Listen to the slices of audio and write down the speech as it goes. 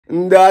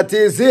That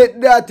is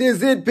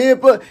it,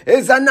 people.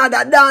 It's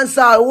another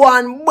dancehall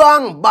one,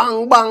 bang,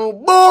 bang,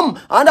 bang, boom.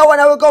 And I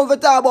wanna come to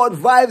talk about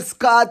Vybz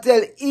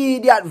Kartel,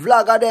 idiot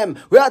vlogger them.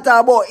 We are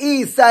talking about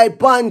Eastside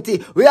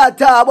Panty. We are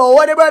talking about,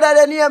 what the brother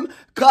the name?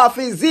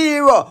 Coffee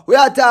Zero. We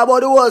are talking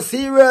about the whole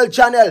serial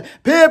channel.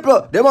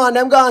 People, them on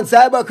them gone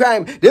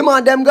cybercrime. Them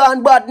on them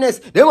gone badness.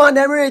 Them on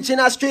them rich in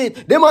the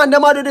street. Them on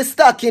them a do the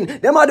stacking.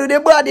 Them a do the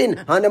badding.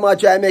 And them a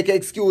try make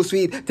excuse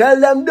sweet. Tell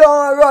them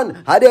don't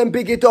run. And them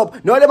pick it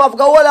up. No, them have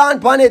to hold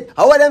on pan it.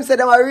 How them say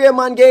them a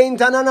Raymond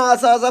games and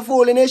as a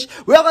foolish.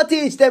 We are going to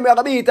teach them. We are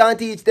going to beat and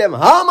teach them.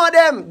 Hammer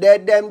them.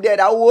 Dead them dead.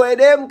 Away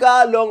them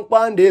call long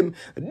pan them.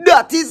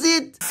 That is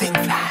it. Sing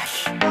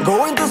flash.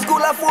 Going to school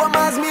at 4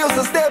 months, me used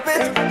to step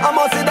it. I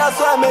must say that's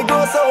why me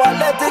go so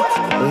athletic.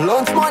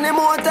 Lunch money,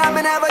 more time,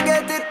 me never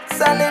get it.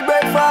 Solid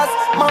breakfast,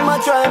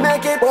 mama try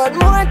make it. But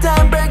more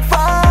time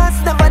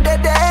breakfast, never the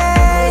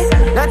day.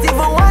 Not even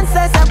one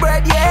slice of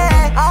bread,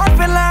 yeah. I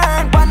feel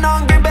learn, pan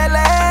hungry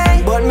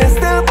belly. But me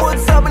still put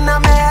something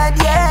on my head,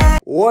 yeah.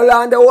 Hold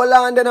on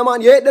then,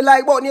 man. You hit the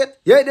like button yet?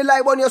 You hit the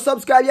like button, you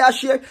subscribe, you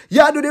share.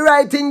 You do the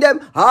right thing, them.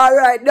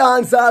 Alright,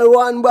 dance all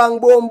one, bang,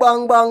 boom,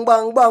 bang, bang,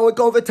 bang, bang. We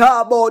come to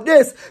talk about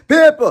this.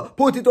 People,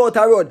 put it out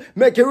a road.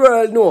 Make the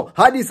world know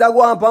how this a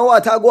go on and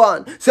what a go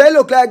on. So it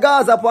look like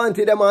Gaza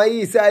Panty, them on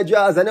East Side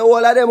Jazz, and the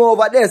whole of them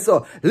over there,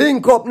 so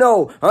link up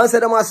now. And say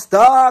them a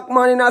stalk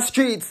man in the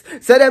streets.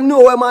 Say them know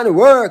where man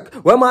work,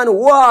 where man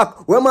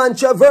walk, where man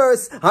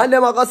traverse. And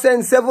them a go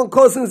send 7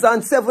 cousins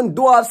and 7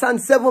 dwarfs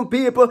and 7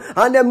 people.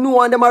 And them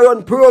know and them a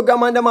run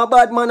program and them a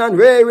bad man and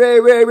Ray.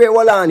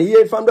 Hold on, hear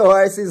it from the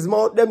horse's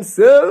mouth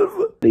themselves.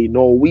 They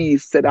know we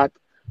said that,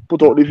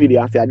 put out the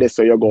video and say that's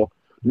so you go.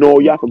 No,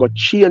 you have to go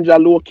change your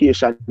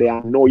location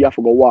there. No, you have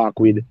to go walk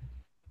with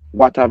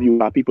what have you.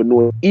 People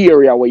know the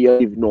area where you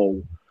live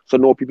now. So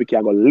now people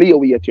can go lay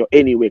away at you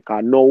anyway.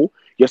 Because now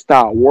you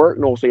start work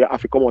now, so you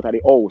have to come out of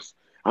the house.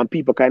 And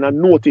people kind of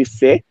notice,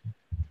 say,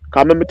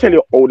 because let me tell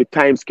you how the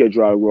time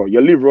schedule go.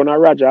 You live around a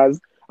Rogers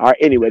or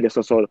anywhere.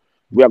 So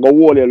we are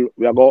going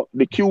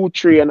the Q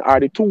train or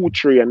the 2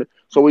 train,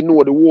 so we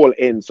know the whole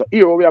end. So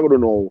here we are going to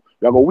know.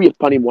 We are going to wait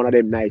for him one of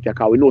them nights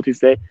because we notice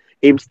that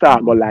him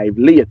start go live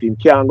late. Him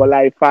can't go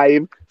live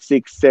 5,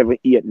 6, 7,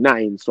 8,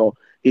 9. So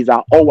it's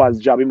an hour's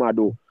job him a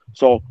do.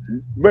 So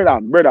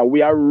brother,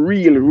 we are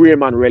real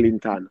Raymond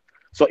Wellington.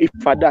 So if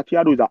for that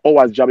you do is an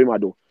hour's job him a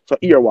do. So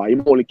here why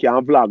him only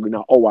can vlog in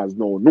hours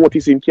now.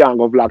 Notice him can't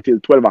go vlog till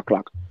 12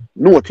 o'clock.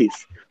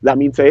 Notice. That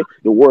means say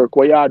the work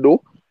where you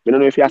do. You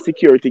don't know if you're a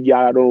security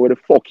guard, I don't know what the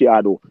fuck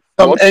you do.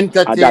 Some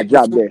entertainment. That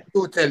job there.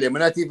 To tell you, I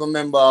not even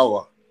remember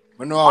how.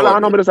 I know I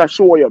know, just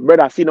show you,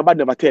 brother. See, nobody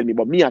never tell me,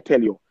 but me, I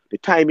tell you. The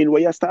timing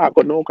where you start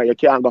go now, because you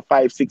can't go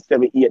 5, 6,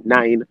 7, 8,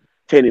 9,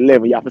 10,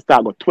 11. You have to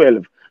start go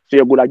 12. So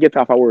you're going to get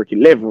off of work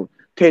 11,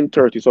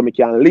 10:30. So me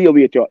can lay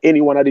away to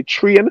any one of the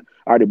train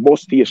or the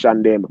bus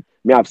station them.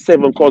 Me have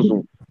 7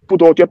 cousins.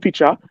 Put out your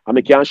picture and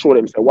me can show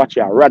them, say, watch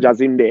your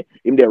Rogers in there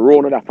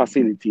run of that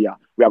facility here.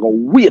 We are going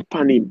to wait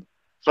on him.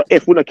 So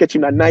if we don't catch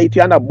him that night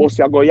and the bus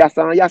you go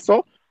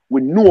yasso, we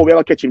know we're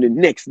going to catch him the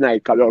next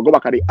night because we'll go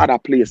back at the other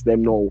place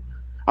them now.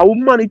 I will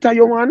monitor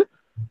you, man.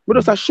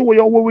 We just show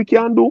you what we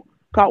can do.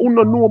 Because we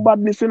don't know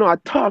badness, you know. We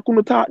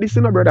don't talk this,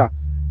 you know, brother.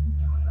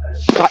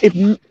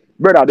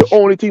 Brother, the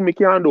only thing we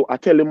can do, I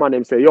tell the man,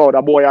 them say, yo, the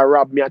boy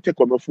robbed me and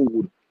take out my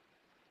food.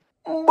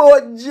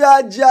 But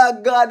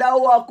Jaja God,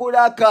 how could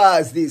I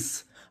cause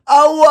this?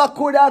 How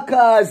could I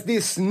cause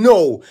this?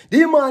 No.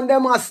 The man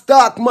them a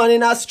stalk man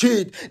in a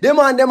street. The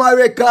man them a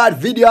record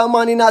video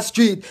man in a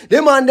street.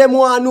 The man them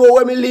want know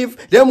where me live.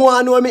 Them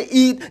want know where me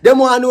eat. Them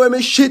want know where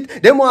me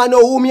shit. Them want know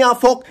who me a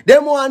fuck.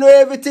 Them want know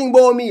everything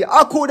about me.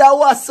 How could I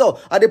was so?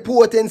 At the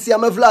potency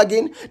of my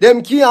vlogging.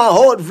 Them can't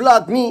out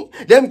vlog me.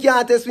 Them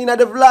can't test me in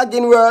the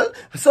vlogging world.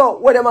 So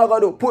what them a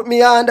gonna do? Put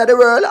me under the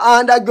world,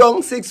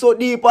 underground, 6 foot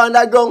deep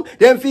underground.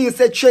 Them feel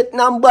say threat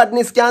and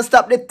badness can't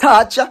stop the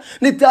torture.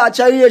 The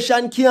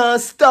torturation can't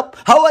stop.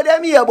 How are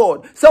them here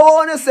about? So I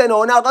want to say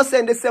now, I'm going to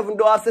send the 7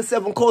 dwarfs, the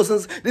 7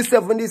 cousins, the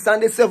 7 this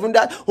and the 7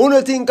 that. Who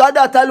don't think of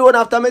that alone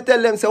after me tell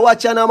them, say,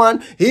 watch you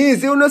man,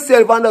 easy on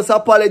yourself and just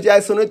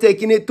apologize for not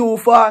taking it too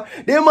far.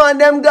 The man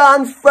them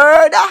gone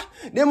further.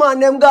 The man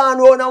them gone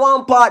round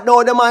one part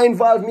now, them are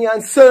involve me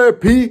and Sir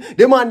P.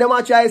 The man them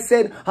actually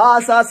said,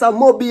 a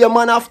mobile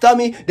man after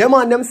me. The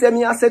man them say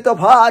me a set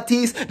up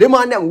artists. The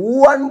man them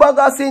one bag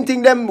of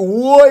thing them,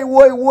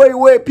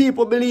 way,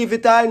 people believe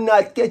it or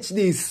not, catch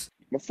this.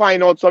 I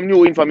find out some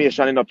new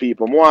information in the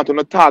people. I want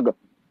to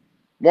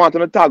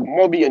tag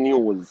Mobile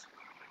News.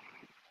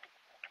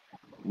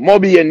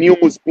 Mobile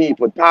News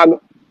people. Tag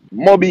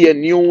Mobile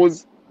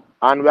News.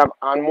 And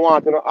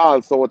want to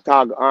also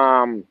tag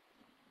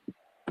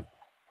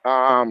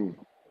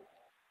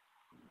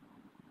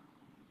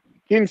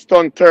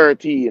Kingston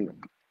 13.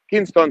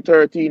 Kingston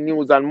 13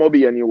 News and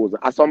Mobile News.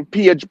 At some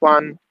page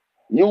on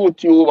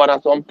YouTube and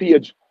at some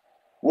page.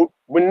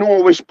 We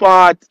know which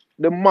part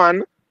the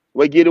man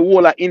we give the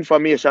whole of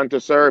information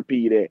to Sir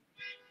P there.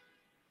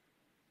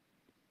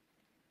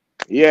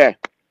 Yeah.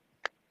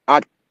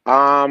 At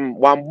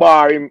One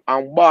bar him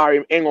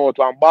hang out,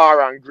 one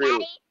bar and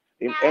grill.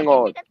 Him hang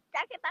out.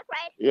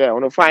 Yeah, I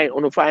wanna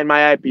find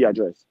my IP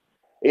address.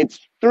 It's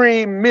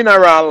 3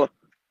 Mineral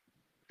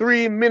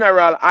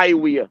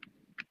Highway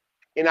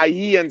in a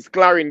Ian's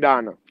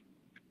Clarendon.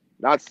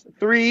 That's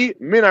 3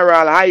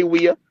 Mineral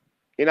Highway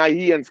in a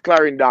Ian's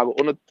Clarendon.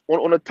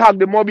 On tag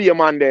the mobile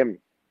man them.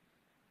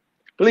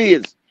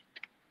 Please.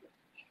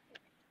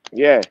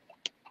 Yeah.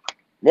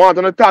 Want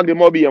to tag the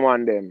mobile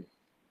man them.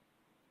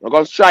 I'm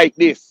gonna strike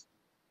this.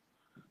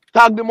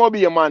 Tag the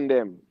mobile man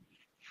them.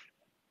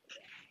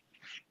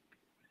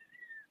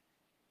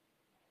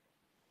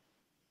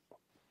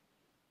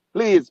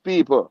 Please,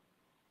 people.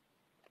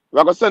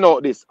 We're gonna send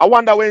out this. I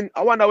wonder when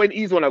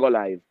he's gonna go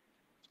live.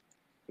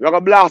 We're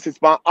gonna blast this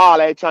on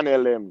all our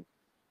channel them.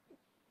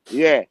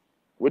 Yeah.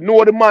 We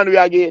know the man we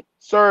are get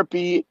Sir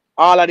P,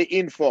 all of the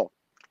info.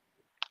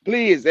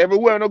 Please,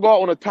 everywhere you go, I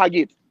want to tag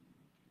it.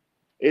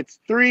 It's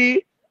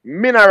 3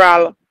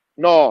 Mineral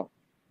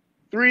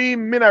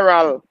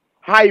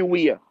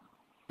Highway.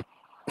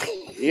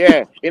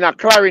 Yeah, in a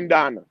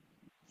Clarendon.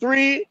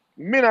 3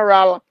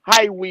 Mineral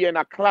Highway in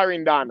a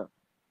Clarendon.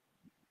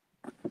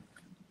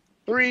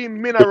 3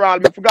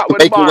 Mineral, I forgot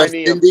what the bar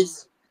name.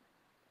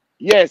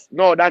 Yes,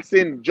 no, that's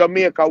in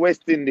Jamaica,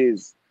 West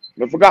Indies.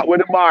 I forgot what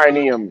the bar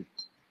name.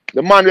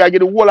 The man where I get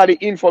the whole of the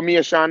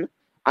information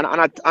and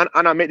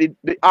I make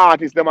the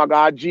artists them I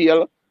go to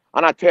jail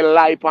and I tell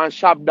lie on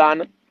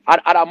Shabdon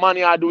and other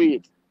money I do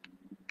it.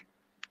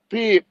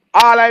 People,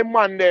 all I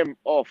man them,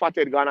 oh,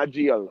 Fathead gone to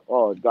jail.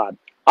 Oh God.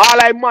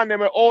 All I man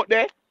them out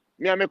there,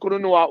 me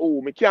couldn't know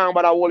who. Me can't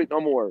bother hold it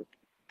no more.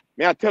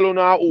 Me I tell you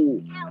now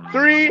who.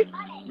 3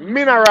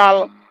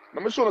 Mineral.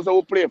 Let me show you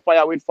who play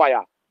fire with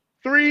fire.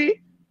 3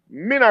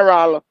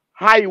 Mineral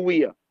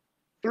Highway.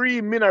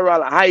 3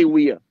 Mineral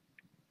Highway.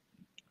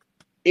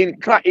 In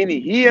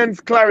Ian's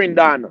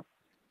Clarendon.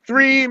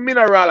 3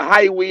 Mineral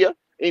Highway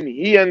in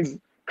Ian's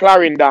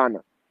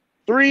Clarendon.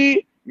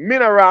 3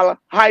 Mineral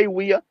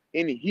Highway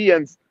in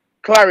Ian's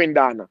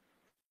Clarendon.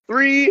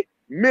 3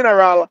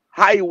 Mineral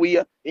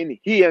Highway in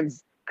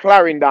Ian's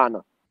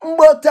Clarendon.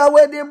 But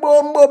where the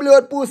bumbo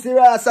blood pussy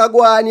rasa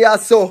go on ya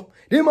so.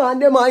 The man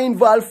them are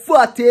involved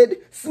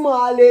fatted,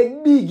 small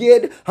head, big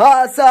head,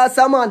 all sorts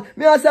of man.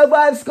 Me a say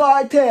Vybz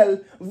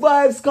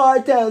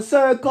Kartel,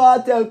 Sir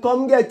Cartel,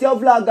 come get your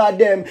vlog of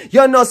them.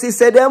 You know see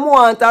say them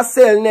want to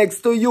sell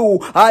next to you,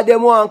 or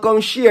them want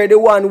come share the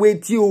one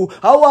with you.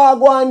 I want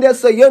go on there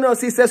so you know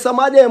see say some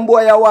of them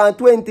boy I want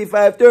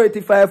 25,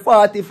 35,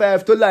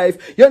 45 to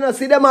life. You know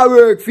see them a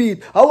work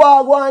feet. I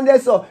want go on there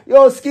so,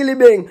 yo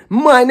Skillibeng,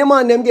 mind the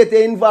man them get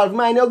involved,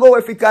 mind you go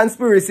with the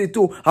conspiracy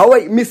too. I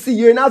wait, me see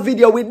you in a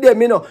video with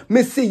them. You know,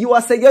 me see you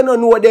I say you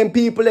don't know them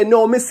people and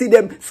no, me see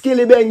them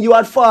Skillibeng you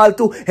at fall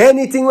to.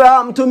 Anything will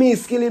happen to me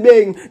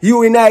Skillibeng,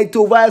 you in it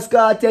too. Vybz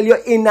Kartel you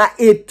in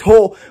it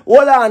too.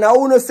 Hold on, I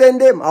wanna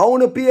send them, I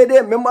wanna pay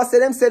them. Remember say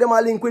them a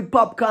link with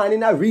Popcorn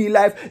in a real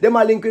life, them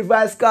a link with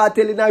Vybz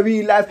Kartel in a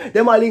real life,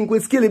 them a link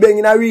with Skillibeng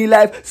in a real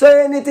life. So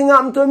anything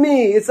happen to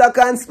me, it's a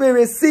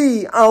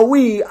conspiracy and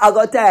we are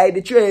gonna tie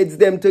the trades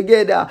them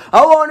together.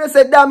 I wanna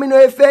say domino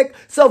effect,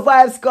 so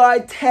Vybz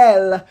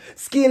Kartel,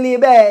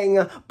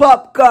 Skillibeng,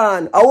 Popcorn.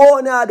 I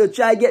wanna to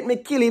try get me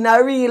kill in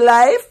a real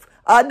life.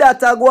 A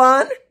that a go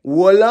on.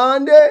 Hold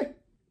on there.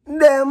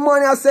 Them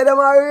money I say them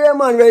a real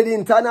man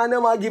Reddington and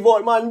them a give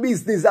out man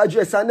business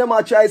address and them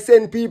a try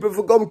send people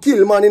to come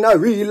kill man in a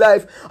real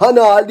life and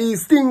all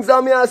these things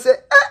and me I say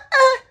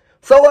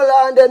So hold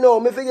on there now.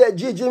 Me forget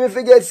Gigi, me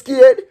forget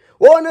scared.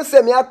 Wanna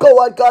say me a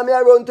coward cause me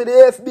a run to the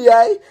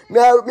FBI,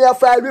 me a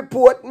file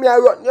report, me a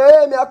run,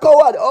 yeah, me a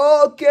coward,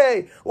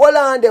 okay. Hold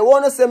on there,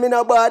 wanna say me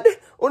not bad,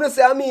 wanna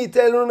say me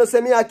tell, wanna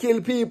say me a kill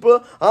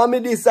people, and me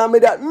this and me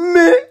that,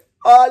 me,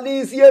 all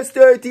these years,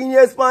 13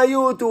 years on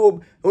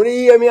YouTube, when you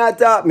hear me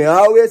attack, me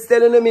always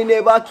telling them me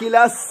never kill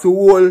a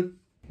soul.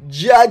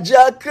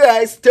 Jaja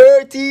Christ,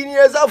 13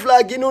 years of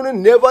vlogging, you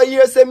never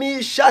hear say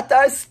me shot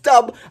or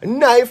stab,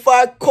 knife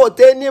or cut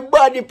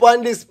anybody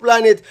upon this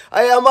planet.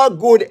 I am a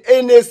good,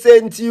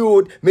 innocent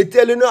youth. Me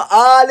telling you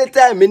all the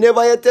time, me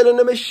never hear telling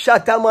you me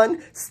shot a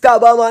man,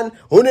 stab a man.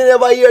 You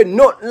never hear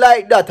nothing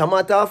like that. A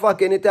matter of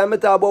fact, anytime I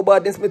talk about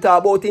badness, me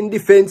talk about in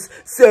defense,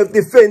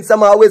 self-defense.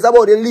 I'm always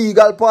about the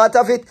legal part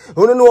of it.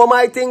 You know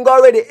my thing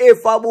already.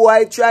 If a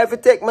boy try to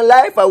take my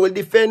life, I will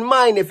defend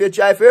mine. If you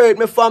try to hurt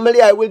my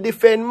family, I will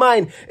defend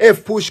mine.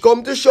 If push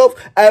come to shove,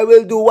 I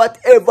will do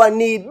whatever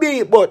need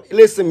be. But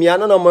listen, me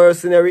I'm not no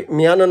mercenary.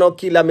 Me I'm not no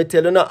killer. Me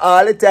tell you no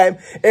all the time.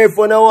 If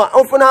you not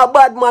a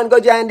bad man, go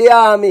join the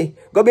army.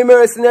 Go be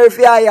mercenary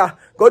for hire.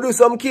 Go do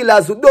some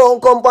killers who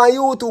don't come on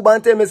YouTube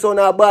and tell me son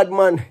a bad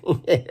man.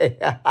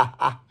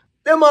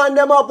 The man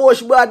them a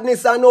push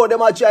badness and now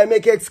them a try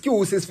make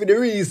excuses for the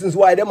reasons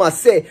why them a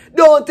say.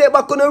 Don't take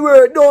back on the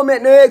word, don't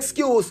make no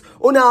excuse.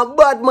 Una a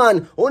bad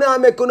man, una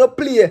make on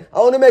play, I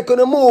wanna make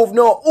on move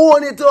now.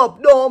 Own it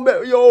up, don't make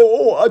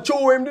I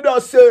show him did I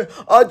say,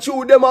 I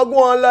show them a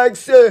go on like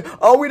say,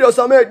 and we just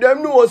a make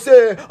them know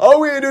say, and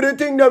we do the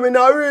thing them in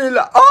a real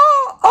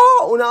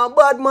Oh, una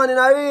bad man in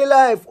a real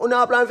life.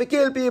 Una plan to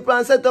kill people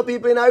and set up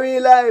people in a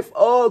real life.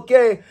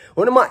 Okay.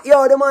 Yo,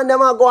 the man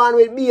them a go on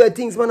with beer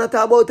things, man. I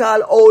talk about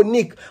all old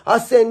Nick. I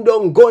send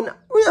down gun.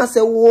 Me I say,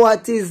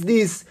 what is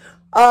this?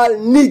 All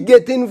Nick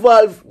get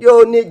involved.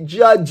 Yo, Nick,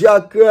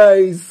 Jaja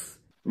Christ.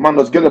 Man,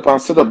 just get up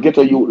and set up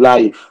Ghetto Youth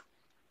Live.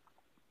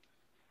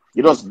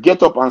 You just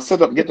get up and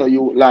set up Ghetto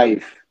Youth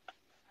Live.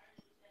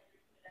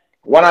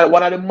 One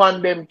of the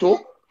man them too,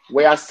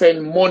 where I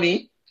send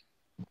money.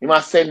 You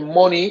must send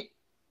money.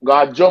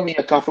 Go to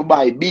Jamaica for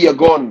buy beer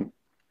gun.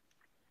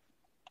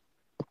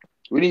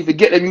 We need to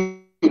get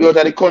them out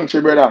of the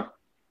country, brother.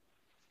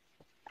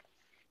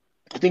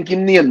 I think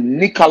him name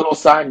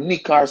Nicholas or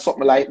Nick or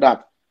something like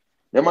that.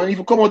 Them man need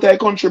to come out of the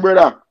country,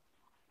 brother.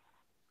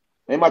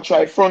 They might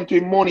try front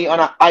with money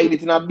and hide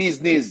it in a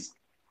business.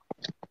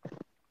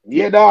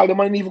 Yeah, dog. The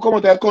man need to come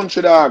out of the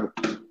country, dog.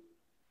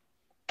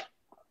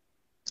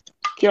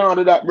 Can't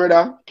do that,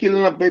 brother.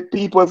 Killing up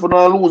people if you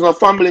don't lose a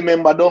family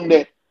member down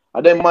there.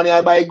 And them money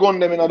I buy a gun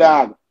them in a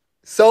dog.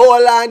 So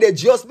hold on there,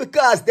 just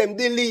because them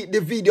delete the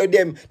video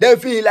them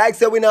feel like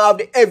say we don't have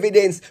the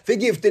evidence to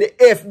give to the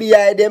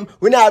FBI them,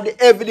 we don't have the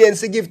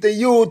evidence to give to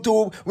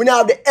YouTube, we don't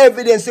have the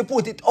evidence to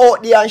put it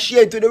out there and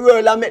share it to the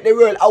world and make the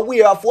world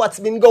aware of what's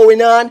been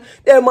going on.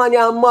 Them money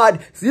are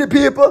mad. See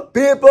people,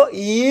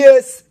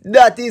 yes,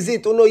 that is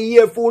it. You know,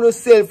 hear for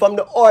yourself from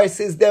the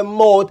horses them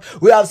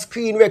mouth. We have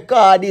screen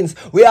recordings,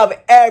 we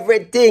have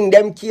everything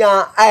them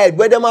can't hide.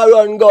 Where them a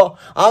run go?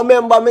 I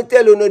remember me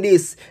tell you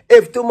this,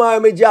 if tomorrow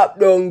me drop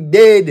down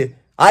dead,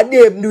 I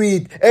them do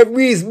it. If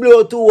breeze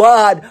blow too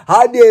hard,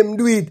 I them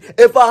do it.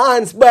 If a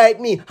hands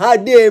bite me, I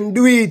them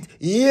do it.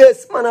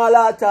 Yes, man, a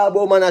lot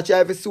about man, I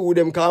try to sue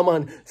them, come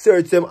on,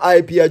 search them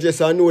IP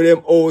address and know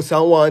them house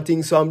and want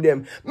things from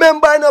them.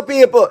 Remember, no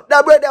people,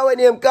 that brother when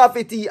name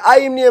Coffee Tea,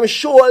 I him name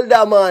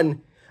Shoulder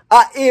Man.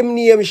 I him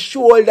name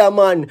Shoulder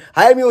Man.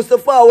 I used to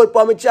forward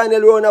for my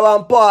channel run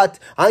one part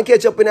and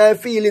catch up in my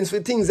feelings for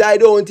things I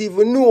don't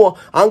even know.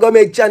 I'm gonna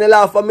make channel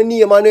off of my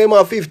name and him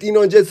have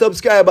 1,500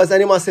 subscribers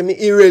and him say me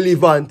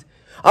irrelevant.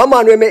 A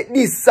man we make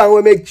this song,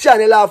 we make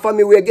channel off of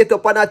me, we get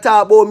up and a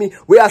talk about me,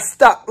 we a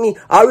stalk me,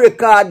 I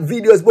record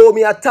videos about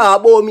me, I talk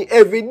about me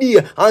every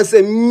day and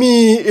say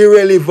me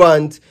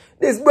irrelevant.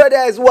 This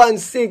brother is one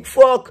sick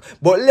fuck.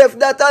 But left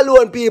that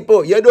alone,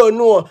 people. You don't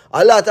know.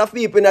 A lot of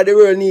people in the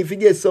world need to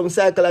get some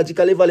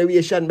psychological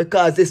evaluation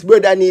because this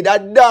brother need a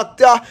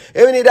doctor.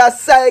 He need a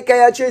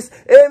psychiatrist.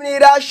 He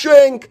need a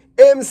shrink.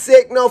 Him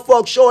sick no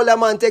fuck shoulder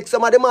man. Take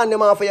some of the man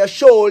them off of your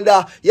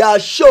shoulder. Your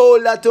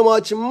shoulder too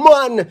much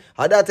man.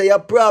 And that's your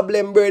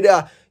problem,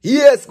 brother.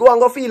 Yes, go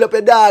and go feel up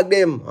your dog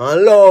them.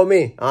 And love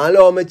me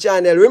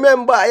channel.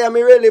 Remember, I am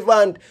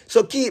irrelevant.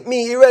 So keep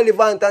me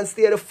irrelevant and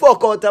stay the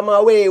fuck out of my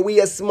way,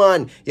 waste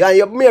man. You and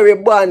your merry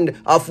band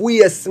of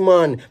waste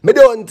man. Me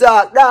don't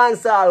talk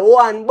dancehall.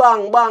 One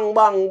bang, bang,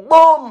 bang,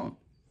 boom.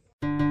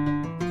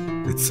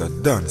 It's a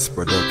dance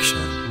production.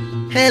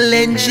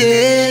 LNJ.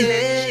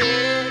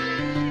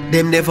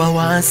 Them never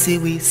want see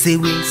we.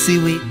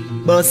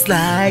 Bust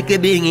like a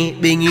bingy.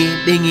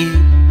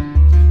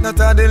 Not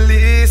at the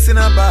least in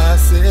a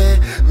bossy.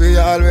 We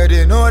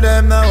already know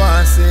them now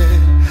want say.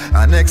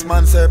 And next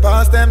man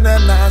surpass them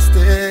nasty.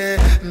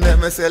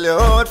 Them a sell you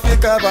out for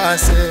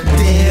cabasy.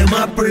 Them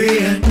a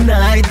pray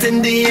night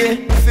and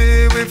day.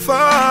 Feel we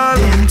fall.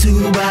 Them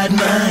too bad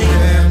mind.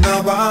 Them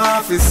no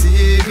want to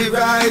see we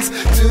rise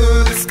to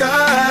the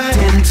sky.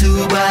 Them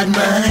too bad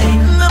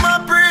mind. Them a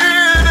pray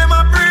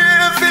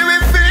feel we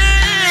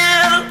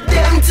feel.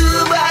 Them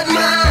too bad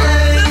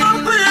mind. Them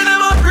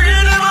a pray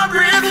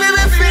feel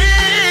we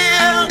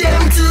feel.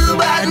 Them too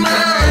bad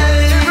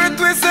mind. Every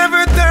twist,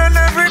 every turn,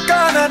 every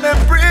corner, them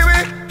pray we.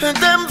 And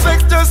them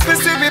vex just to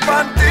see me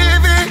on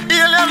TV.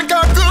 Alien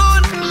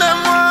cartoon, them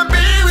want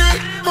be we.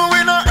 We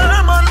no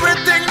man, we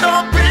think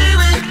no pee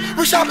we.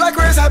 We sharp like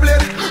razor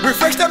blade,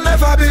 refresh them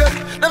never build.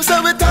 Them say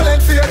we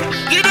talent fear,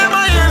 give them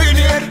a hearing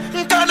aid.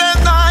 Cause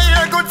them not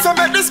hear good, so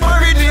make this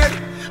marinade.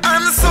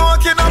 And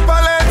soaking up a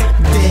lead.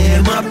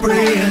 Them a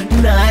pray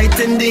night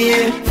and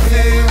day.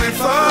 Feel we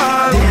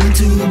fall. Them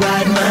too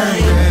bad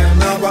mind. Them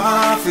no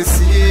want to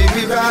see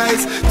we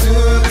rise to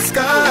the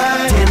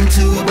sky. Them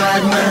too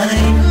bad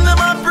mind. Them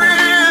a pray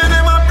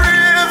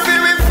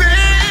feel we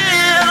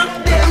feel.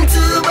 Them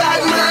too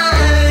bad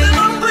mind. Them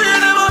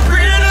a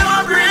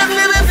pray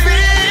feel we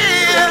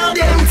feel.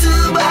 Them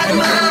too bad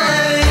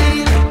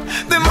mind.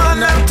 The man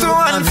them too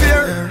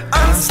unfair.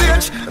 On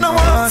stage, no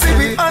one see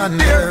we on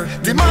there.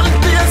 The man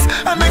pays,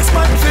 and next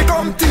man fi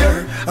come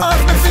tear.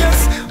 Off me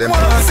face, they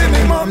wanna see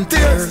me mom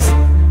tears.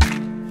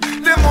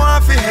 Them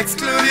want fi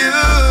exclude you,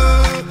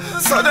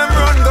 so them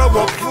run go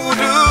up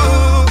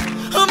voodoo.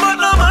 But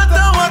no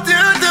matter what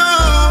you do,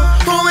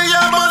 we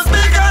are most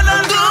bigger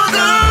than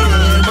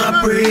Them a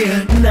pray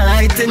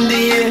night and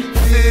day.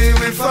 Feel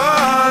we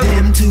fall.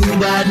 Them too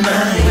bad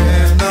mind.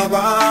 Them no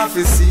want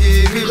fi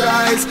see we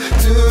rise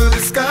to the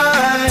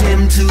sky.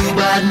 Them too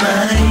bad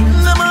mind.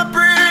 Them a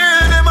pray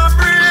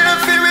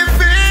feel we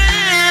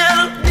feel.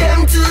 Them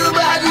too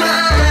bad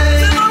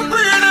mind. Them a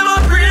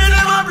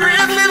pray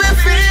feel we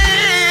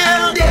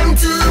feel. Them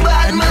too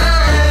bad mind.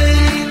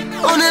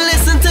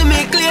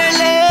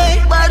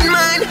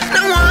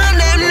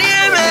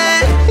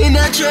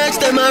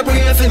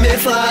 pray for me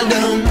fall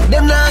down.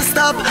 Them not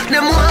stop,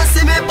 them want